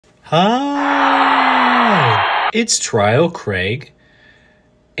Hi! It's Trial Craig,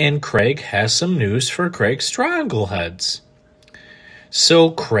 and Craig has some news for Craig Strangleheads.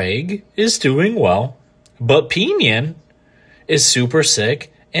 So Craig is doing well, but Pinion is super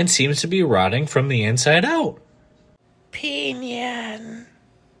sick and seems to be rotting from the inside out. Pinion.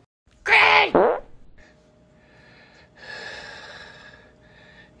 Craig!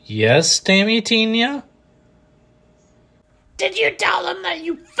 Yes, Dammy-Tina? Did you tell them that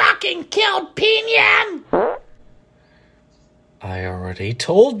you fucking killed Pinion? I already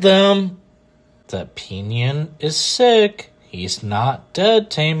told them that Pinion is sick. He's not dead,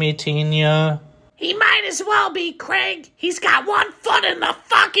 Dammy-Tina. He might as well be, Craig. He's got one foot in the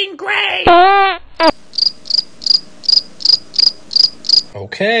fucking grave.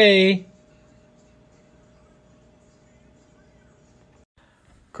 Okay.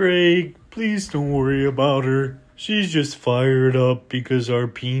 Craig, please don't worry about her. She's just fired up because our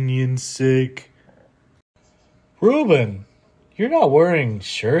Pinion's sick. Ruben, you're not wearing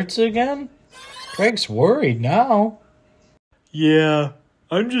shirts again? Craig's worried now. Yeah,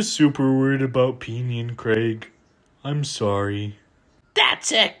 I'm just super worried about Pinion, Craig. I'm sorry.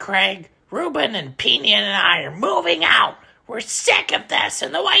 That's it, Craig. Ruben and Pinion and I are moving out. We're sick of this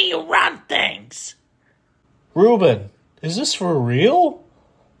and the way you run things. Ruben, is this for real?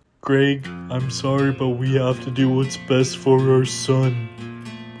 Craig, I'm sorry, but we have to do what's best for our son.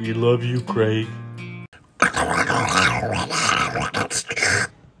 We love you, Craig.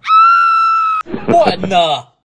 What in the...